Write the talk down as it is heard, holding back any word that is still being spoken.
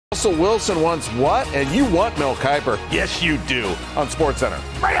Russell Wilson wants what? And you want Mel Kiper. Yes, you do. On SportsCenter.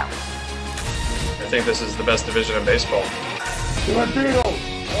 Right now. I think this is the best division in baseball.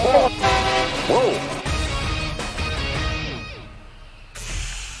 Whoa.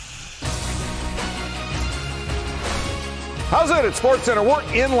 How's it at SportsCenter? We're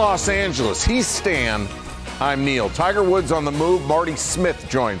in Los Angeles. He's Stan. I'm Neil. Tiger Woods on the move. Marty Smith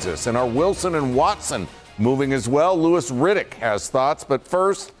joins us. And our Wilson and Watson moving as well. Louis Riddick has thoughts. But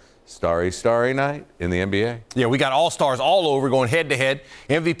first, starry night in the NBA. Yeah, we got all-stars all over going head-to-head.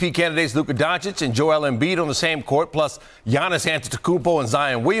 MVP candidates Luka Doncic and Joel Embiid on the same court, plus Giannis Antetokounmpo and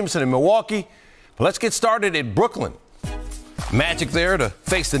Zion Williamson in Milwaukee. But let's get started at Brooklyn. Magic there to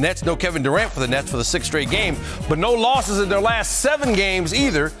face the Nets. No Kevin Durant for the Nets for the sixth straight game, but no losses in their last 7 games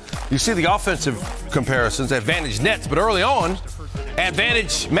either. You see the offensive comparisons, advantage Nets, but early on,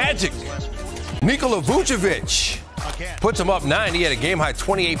 advantage Magic. Nikola Vucevic puts him up 9. He had a game-high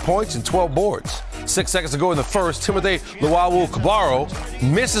 28 points and 12 boards. 6 seconds to go in the first. Timothy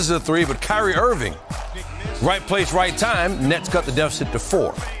Luwawu-Cabarrot misses the 3, but Kyrie Irving, right place, right time. Nets cut the deficit to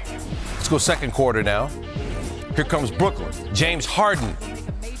 4. Let's go second quarter now. Here comes Brooklyn. James Harden.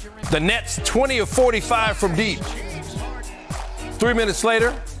 The Nets 20 of 45 from deep. 3 minutes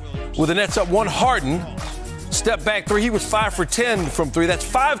later, with the Nets up 1, Harden, step back 3. He was 5 for 10 from 3. That's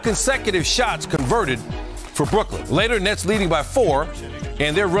 5 consecutive shots converted for Brooklyn. Later, Nets leading by 4,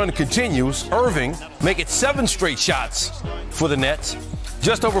 and their run continues. Irving make it 7 straight shots for the Nets.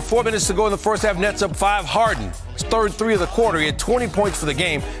 Just over 4 minutes to go in the first half. Nets up 5. Harden, his third 3 of the quarter. He had 20 points for the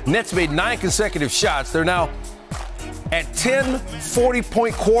game. Nets made 9 consecutive shots. They're now at 10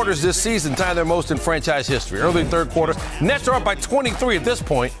 40-point quarters this season, tying their most in franchise history. Early third quarter, Nets are up by 23 at this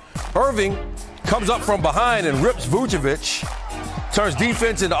point. Irving comes up from behind and rips Vucevic. Turns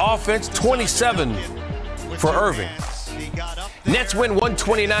defense into offense, 27 for Irving. Nets win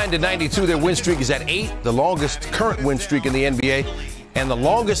 129-92. Their win streak is at 8, the longest current win streak in the NBA, and the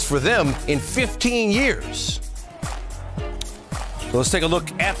longest for them in 15 years. So let's take a look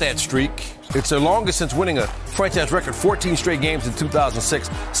at that streak. It's their longest since winning a franchise record 14 straight games in 2006.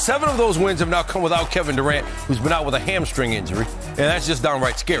 7 of those wins have now come without Kevin Durant, who's been out with a hamstring injury, and that's just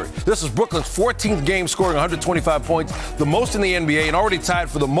downright scary. This is Brooklyn's 14th game, scoring 125 points, the most in the NBA, and already tied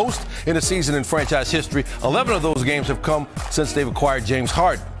for the most in a season in franchise history. 11 of those games have come since they've acquired James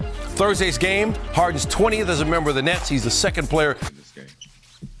Harden. Thursday's game, Harden's 20th as a member of the Nets. He's the second player in this game.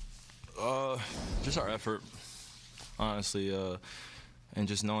 Just our effort, honestly. And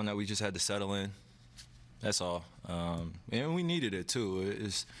just knowing that we just had to settle in, that's all. And we needed it too.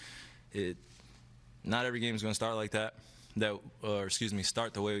 Not every game is going to start like that.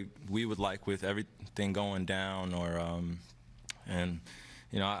 Start the way we would like, with everything going down. And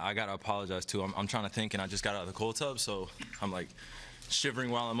you know, I got to apologize too. I'm trying to think, and I just got out of the cold tub, so I'm like shivering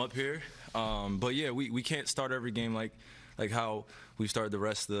while I'm up here. But yeah, we can't start every game like how we started the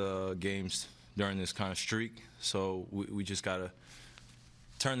rest of the games during this kind of streak. So we just got to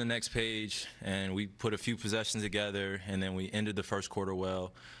turn the next page, and we put a few possessions together, and then we ended the first quarter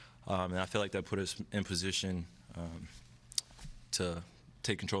well. And I feel like that put us in position to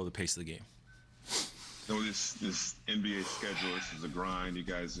take control of the pace of the game. So this NBA schedule, this is a grind. You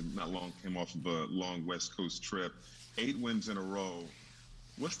guys have not long came off of a long West Coast trip. 8 wins in a row.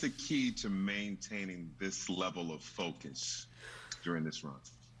 What's the key to maintaining this level of focus during this run?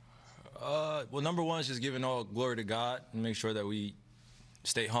 Well, number one is just giving all glory to God and make sure that we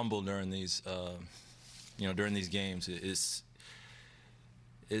stay humble during these, during these games. It's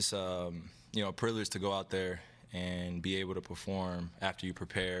a privilege to go out there and be able to perform after you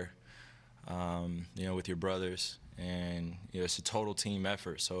prepare, with your brothers, and it's a total team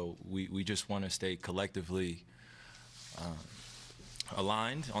effort. So we just want to stay collectively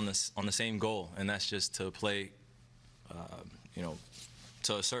aligned on the same goal, and that's just to play,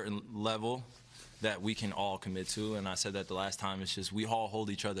 to a certain level that we can all commit to. And I said that the last time. It's just we all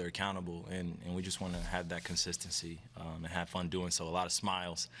hold each other accountable, and we just want to have that consistency and have fun doing so. A lot of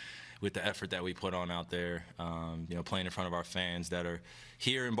smiles with the effort that we put on out there, playing in front of our fans that are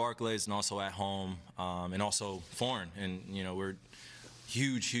here in Barclays and also at home, and also foreign. And we're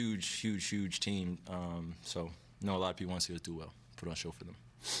huge team. So a lot of people want to see us do well, put on a show for them.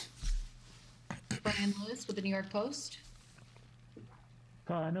 Brian Lewis with the New York Post.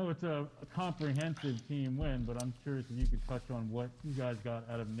 I know it's a comprehensive team win, but I'm curious if you could touch on what you guys got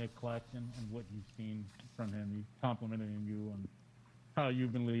out of Nick Claxton and what you've seen from him. He's complimenting you on how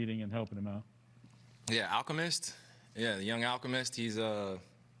you've been leading and helping him out. Yeah, Alchemist. Yeah, the young Alchemist. He's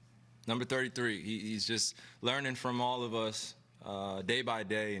number 33. He's just learning from all of us day by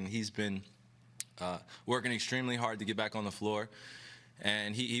day, and he's been working extremely hard to get back on the floor.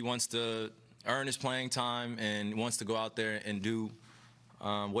 and he wants to earn his playing time and wants to go out there and do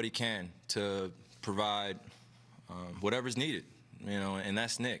what he can to provide whatever's needed. And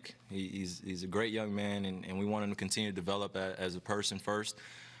that's Nick. He's a great young man, and we want him to continue to develop as a person first.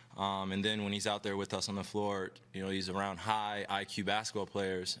 And then when he's out there with us on the floor, he's around high IQ basketball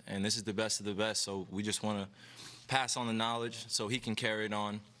players, and this is the best of the best. So we just want to pass on the knowledge so he can carry it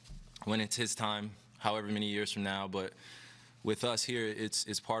on when it's his time, however many years from now. But with us here,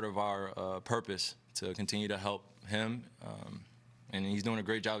 it's part of our purpose to continue to help him, and he's doing a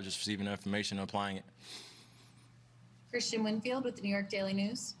great job of just receiving the information and applying it. Christian Winfield with the New York Daily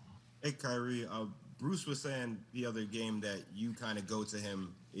News. Hey, Kyrie. Bruce was saying the other game that you kind of go to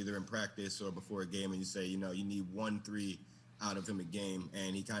him either in practice or before a game and you say, you need 1-3 out of him a game,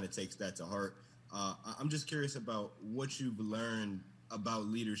 and he kind of takes that to heart. I'm just curious about what you've learned about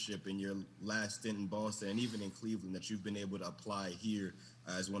leadership in your last stint in Boston and even in Cleveland that you've been able to apply here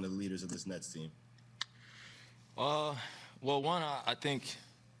as one of the leaders of this Nets team. Well, one, I think,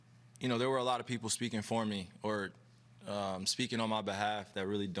 there were a lot of people speaking for me or speaking on my behalf that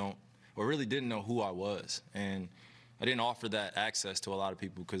really didn't know who I was. And I didn't offer that access to a lot of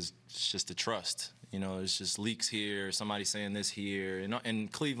people because it's just the trust. It's just leaks here, somebody saying this here, in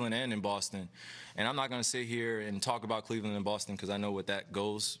Cleveland and in Boston. And I'm not going to sit here and talk about Cleveland and Boston because I know where that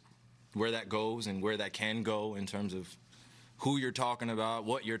goes and where that can go in terms of who you're talking about,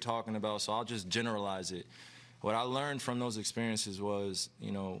 what you're talking about. So I'll just generalize it. What I learned from those experiences was,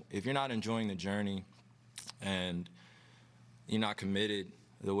 if you're not enjoying the journey and you're not committed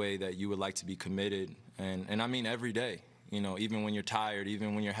the way that you would like to be committed, and I mean every day, even when you're tired,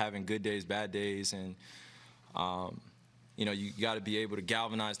 even when you're having good days, bad days, and you got to be able to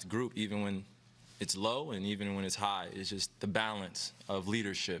galvanize the group even when it's low and even when it's high. It's just the balance of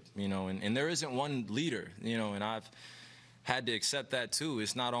leadership, and there isn't one leader, and I've had to accept that too.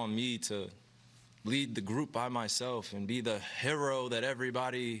 It's not on me to lead the group by myself and be the hero that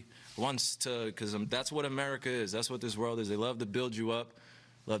everybody wants to, because that's what America is. That's what this world is. They love to build you up,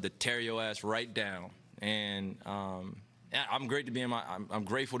 love to tear your ass right down. And I'm great to be I'm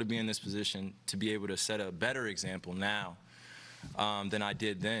grateful to be in this position to be able to set a better example now than I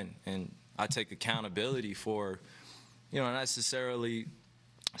did then. And I take accountability for, not necessarily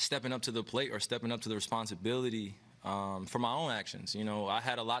stepping up to the plate or stepping up to the responsibility for my own actions. I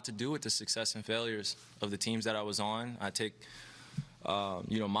had a lot to do with the success and failures of the teams that I was on. I take,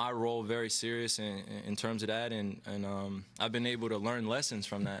 my role very serious in terms of that, and I've been able to learn lessons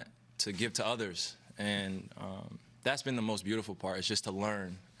from that to give to others, and that's been the most beautiful part. Is just to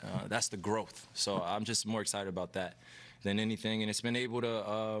learn. That's the growth. So I'm just more excited about that than anything, and it's been able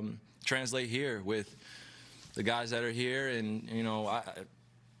to translate here with the guys that are here, and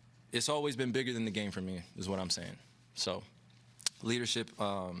it's always been bigger than the game for me, is what I'm saying. So leadership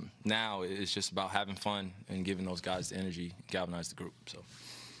now is just about having fun and giving those guys the energy, galvanize the group. So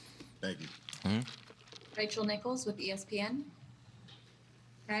thank you. Mm-hmm. Rachel Nichols with ESPN.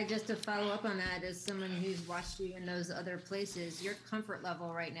 Just to follow up on that, as someone who's watched you in those other places, your comfort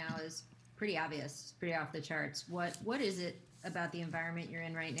level right now is pretty obvious, pretty off the charts. What is it about the environment you're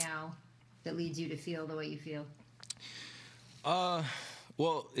in right now that leads you to feel the way you feel?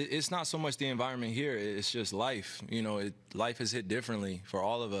 Well, it's not so much the environment here. It's just life. Life has hit differently for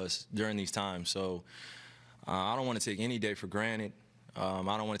all of us during these times. So I don't want to take any day for granted. I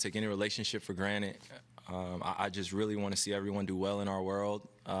don't want to take any relationship for granted. I just really want to see everyone do well in our world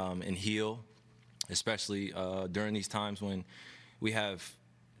and heal, especially during these times when we have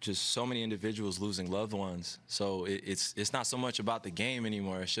just so many individuals losing loved ones. So it's not so much about the game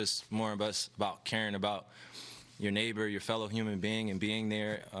anymore. It's just more about caring about your neighbor, your fellow human being, and being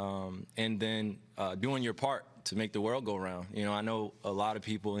there, and then doing your part to make the world go round. I know a lot of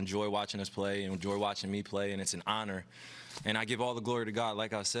people enjoy watching us play and enjoy watching me play, and it's an honor. And I give all the glory to God,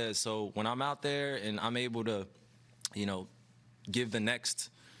 like I said. So when I'm out there and I'm able to, give the next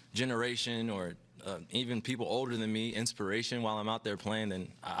generation or even people older than me inspiration while I'm out there playing, then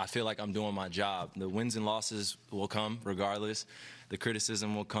I feel like I'm doing my job. The wins and losses will come regardless. The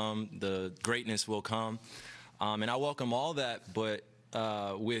criticism will come. The greatness will come. And I welcome all that, but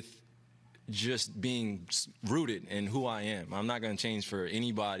with just being rooted in who I am. I'm not going to change for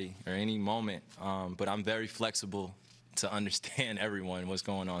anybody or any moment, but I'm very flexible to understand everyone, what's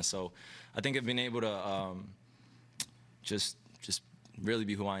going on. So I think I've been able to just really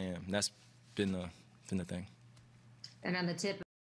be who I am. That's been the thing. And on the tip